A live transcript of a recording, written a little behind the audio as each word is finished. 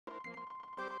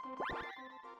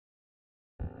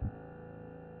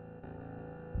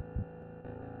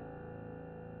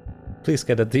Please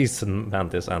get a decent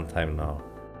Mantis end time now.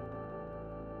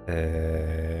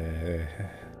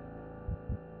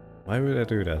 Why would I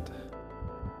do that?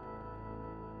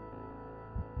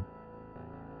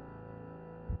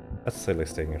 That's silly,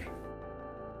 Stinger.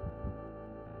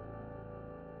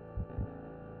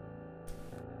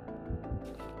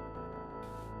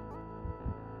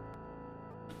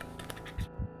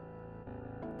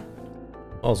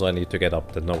 Also, I need to get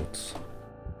up the notes.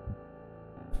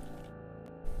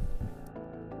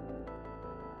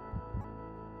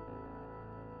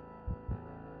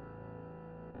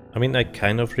 I mean, I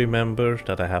kind of remember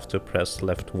that I have to press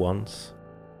left once,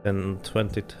 then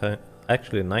 20 times,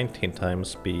 actually 19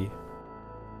 times B.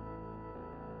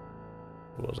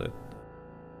 What was it?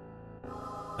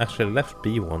 Actually left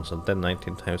B once and then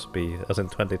 19 times B, as in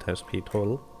 20 times B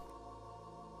total.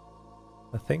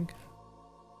 I think.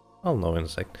 I'll know in a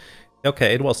sec.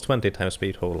 Okay, it was 20 times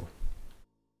B total.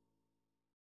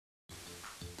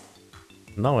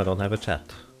 Now I don't have a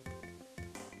chat.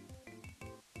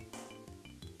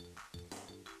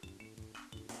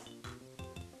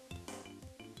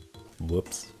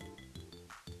 Whoops.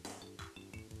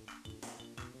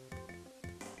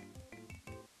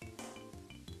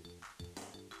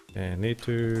 Okay, I need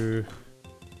to...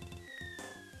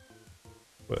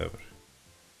 whatever.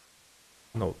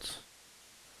 Notes.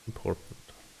 Important.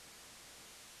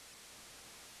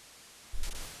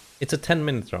 It's a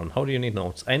 10-minute round. How do you need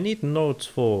notes? I need notes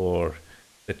for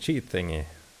the cheat thingy.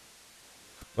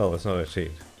 Well, it's not a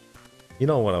cheat. You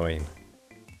know what I mean.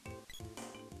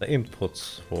 The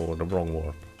inputs for the wrong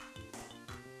warp.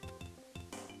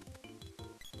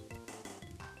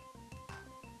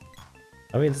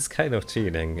 I mean, it's kind of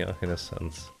cheating in a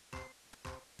sense.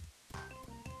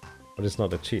 But it's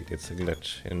not a cheat, it's a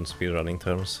glitch in speedrunning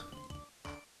terms.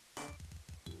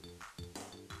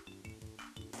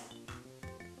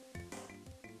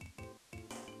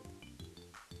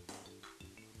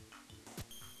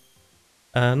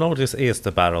 No, this is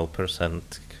the barrel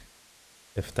percent,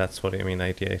 if that's what you mean,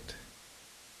 88.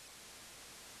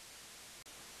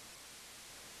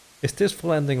 Is this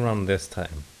full ending run this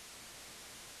time?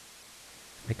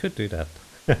 I could do that.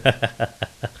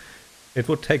 It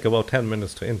would take about 10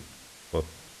 minutes to input.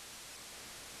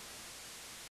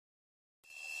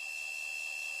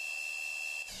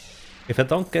 If I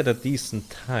don't get a decent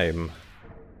time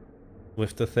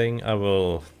with the thing, I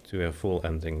will do a full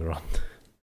ending run.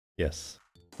 Yes.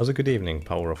 That was a good evening.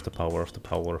 Power of the power of the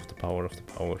power of the power of the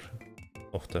power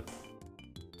of the...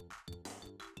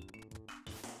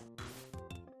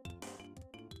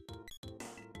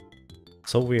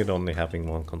 So weird only having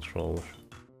one controller.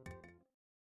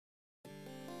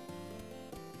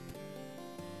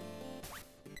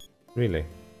 Really?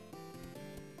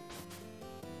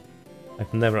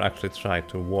 I've never actually tried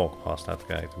to walk past that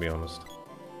guy, to be honest.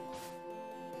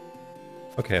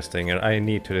 Okay, Stinger, I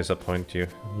need to disappoint you.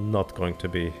 Not going to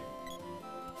be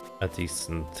a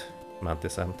decent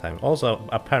Mantis end time. Also,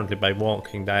 apparently by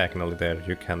walking diagonally there,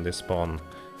 you can despawn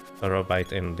a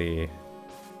robite in the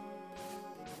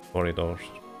corridors.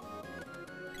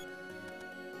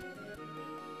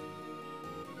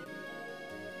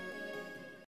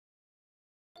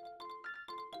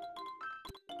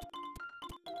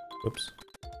 Oops.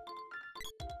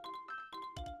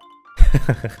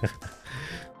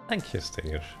 Thank you,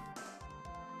 Stinger.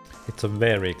 It's a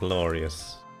very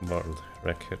glorious world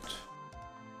record.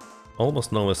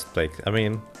 Almost no mistakes. I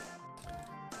mean,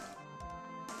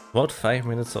 about 5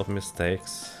 minutes of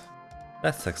mistakes.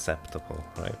 That's acceptable,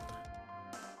 right?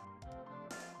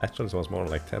 Actually, it was more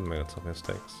like 10 minutes of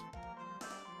mistakes.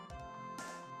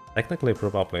 Technically,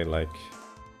 probably like,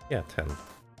 yeah, 10.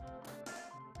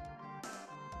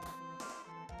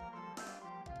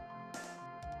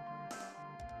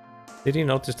 Did you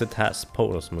notice the task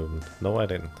pose movement? No, I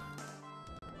didn't.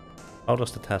 How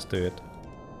does the task do it?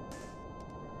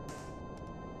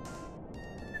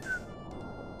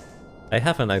 I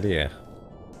have an idea.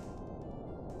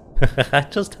 I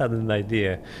just had an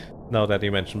idea now that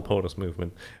you mentioned POTUS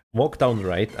movement. Walk down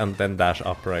right and then dash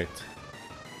up right.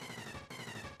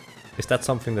 Is that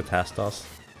something the task does?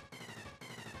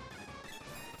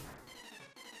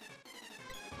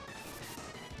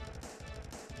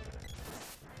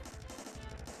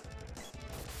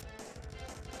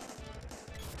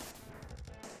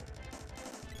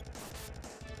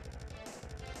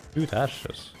 Two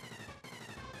dashes.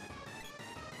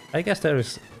 I guess there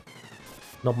is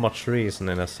not much reason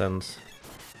in a sense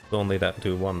to only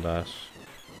do one dash.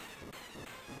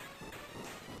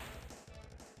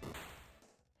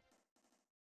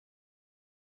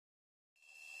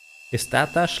 Is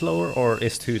that dash slower or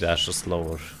is 2 dashes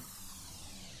slower?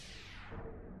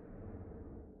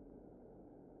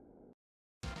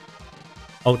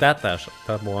 Oh, that dash,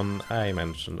 that one I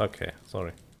mentioned. Okay,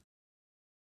 sorry.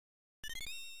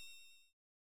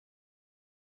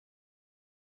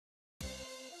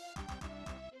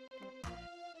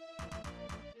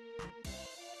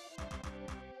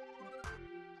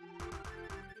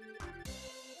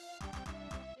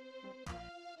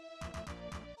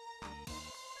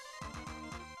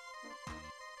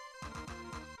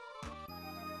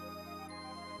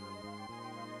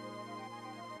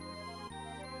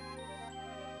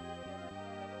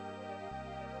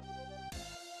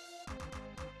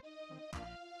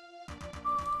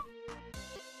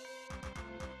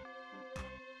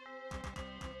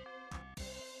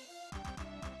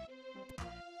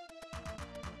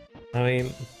 I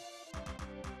mean,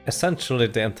 essentially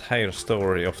the entire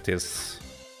story of this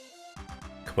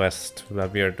quest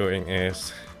that we are doing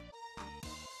is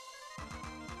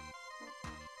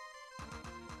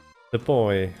the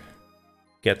boy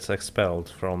gets expelled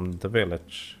from the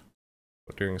village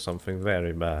for doing something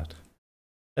very bad.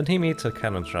 Then he meets a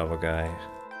cannon travel guy.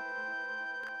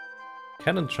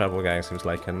 Cannon travel guy seems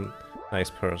like a nice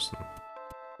person.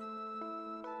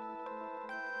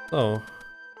 So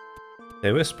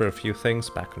they whisper a few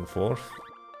things back and forth,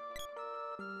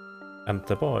 and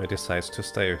the boy decides to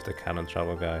stay with the cannon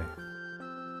travel guy.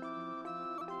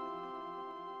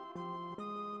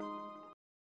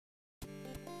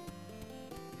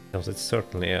 Because it's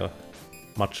certainly a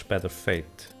much better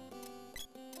fate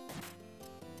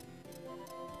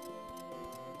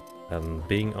than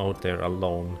being out there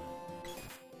alone,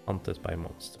 hunted by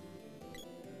monsters.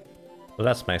 So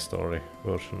that's my story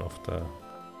version of the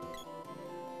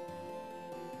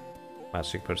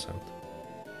magic percent.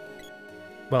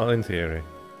 Well, in theory.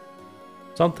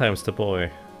 Sometimes the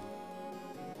boy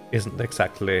isn't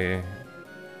exactly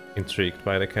intrigued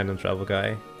by the cannon travel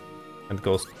guy and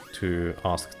goes to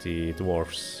ask the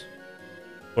dwarves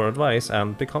for advice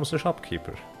and becomes a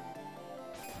shopkeeper.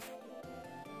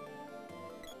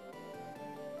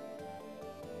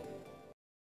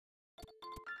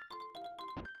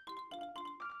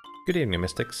 Good evening,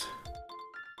 mystics.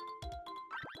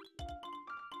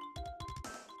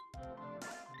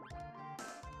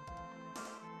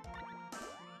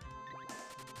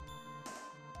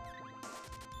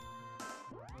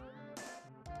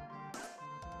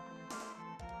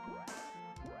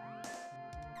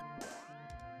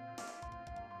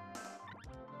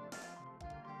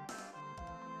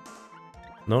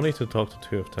 No need to talk to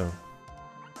two of them.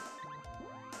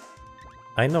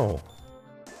 I know.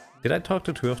 Did I talk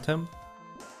to two of them?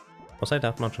 Was I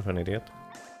that much of an idiot?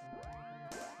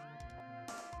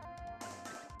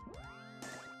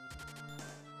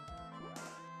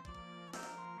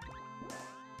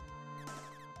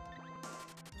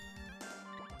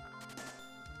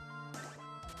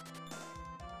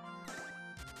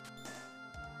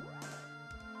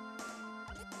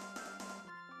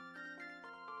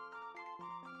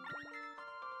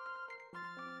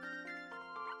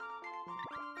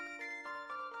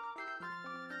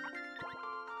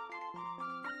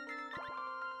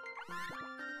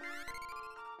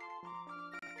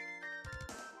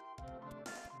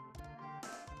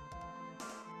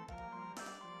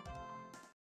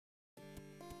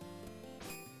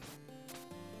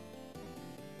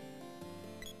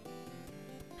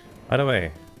 By the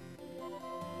way,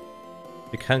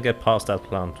 you can't get past that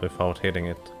plant without hitting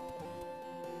it.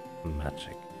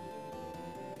 Magic.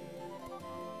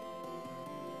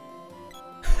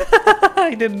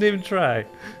 I didn't even try.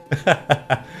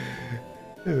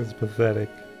 This is pathetic.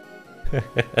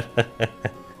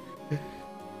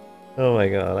 Oh my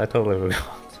god, I totally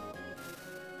forgot.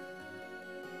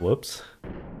 Whoops.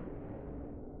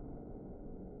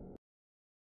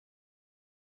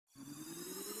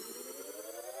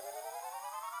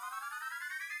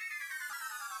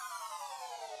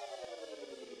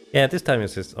 Yeah, this time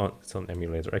it's on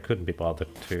emulator. I couldn't be bothered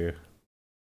to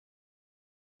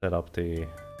set up the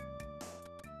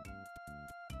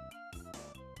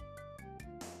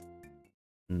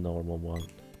normal one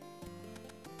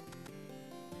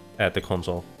at the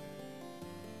console.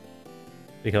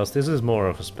 Because this is more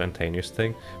of a spontaneous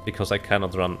thing, because I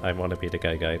cannot run I wanna be the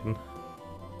guy Gaiden.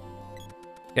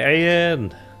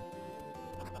 Gaiden!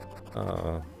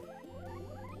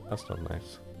 That's not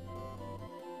nice.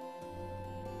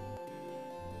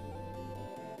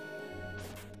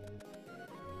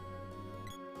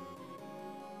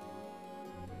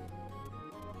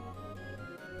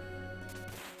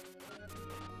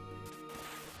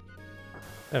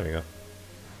 There we go.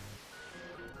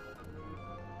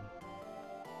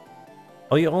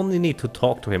 Oh, you only need to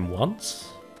talk to him once?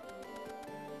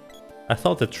 I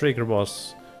thought the trigger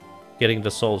was getting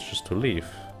the soldiers to leave.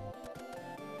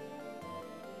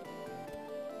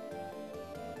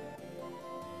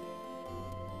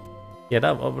 Yeah,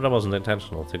 that wasn't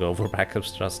intentional to go for backup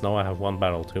strats. Now I have one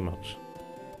barrel too much.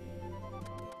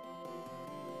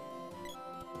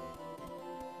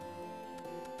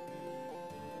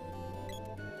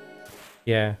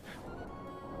 Yeah.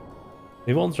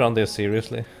 We won't run this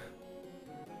seriously.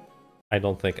 I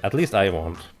don't think. At least I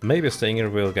won't. Maybe Stinger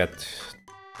will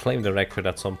claim the record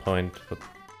at some point, but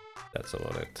that's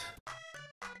about it.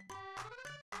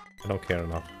 I don't care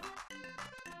enough.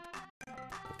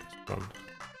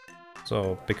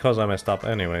 So, because I messed up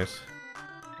anyways.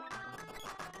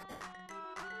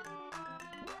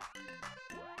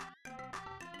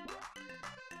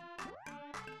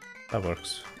 That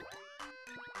works.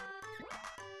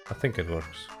 I think it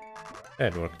works. Yeah,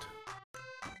 it worked.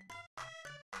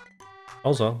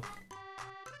 Also,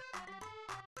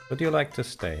 would you like to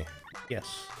stay?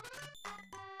 Yes.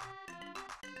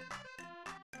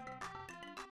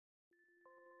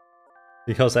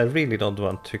 Because I really don't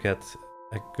want to get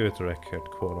a good record,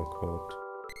 quote unquote.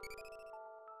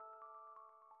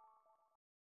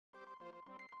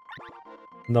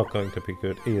 Not going to be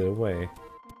good either way.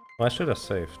 Well, I should have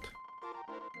saved.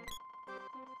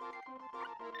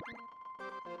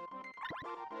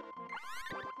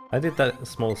 I did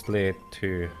that mostly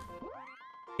to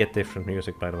get different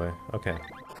music, by the way. Okay.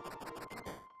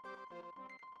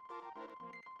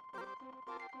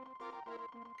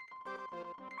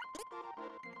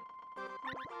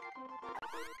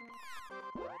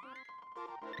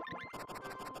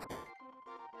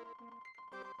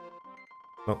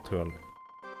 Not too early.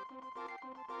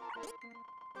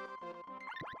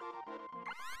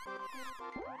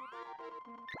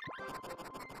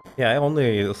 Yeah, I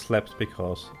only slept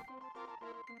because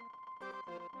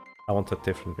I wanted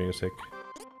different music.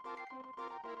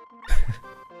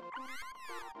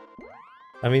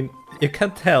 I mean, you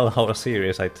can tell how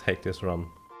serious I take this run.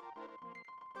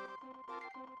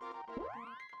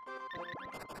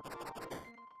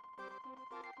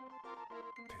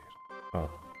 Oh.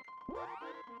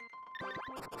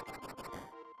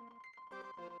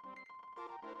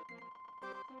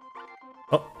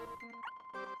 Oh.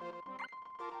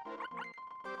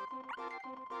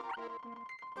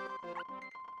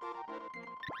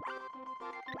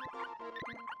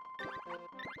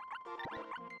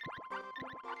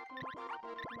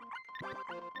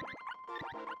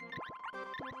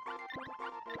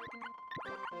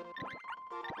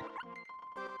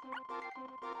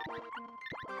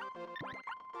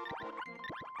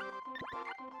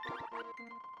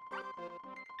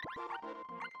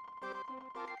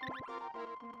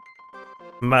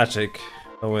 Magic.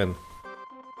 A win.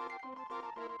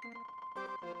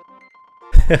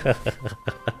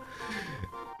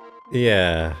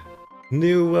 Yeah.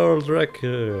 New world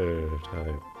record.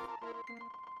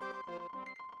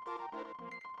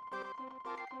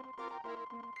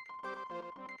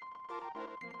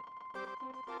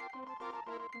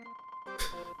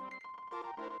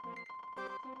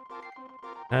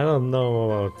 I don't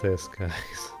know about this,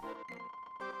 guys.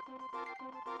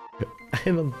 I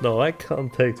don't know, I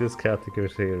can't take this category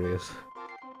serious.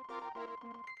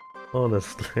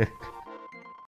 Honestly.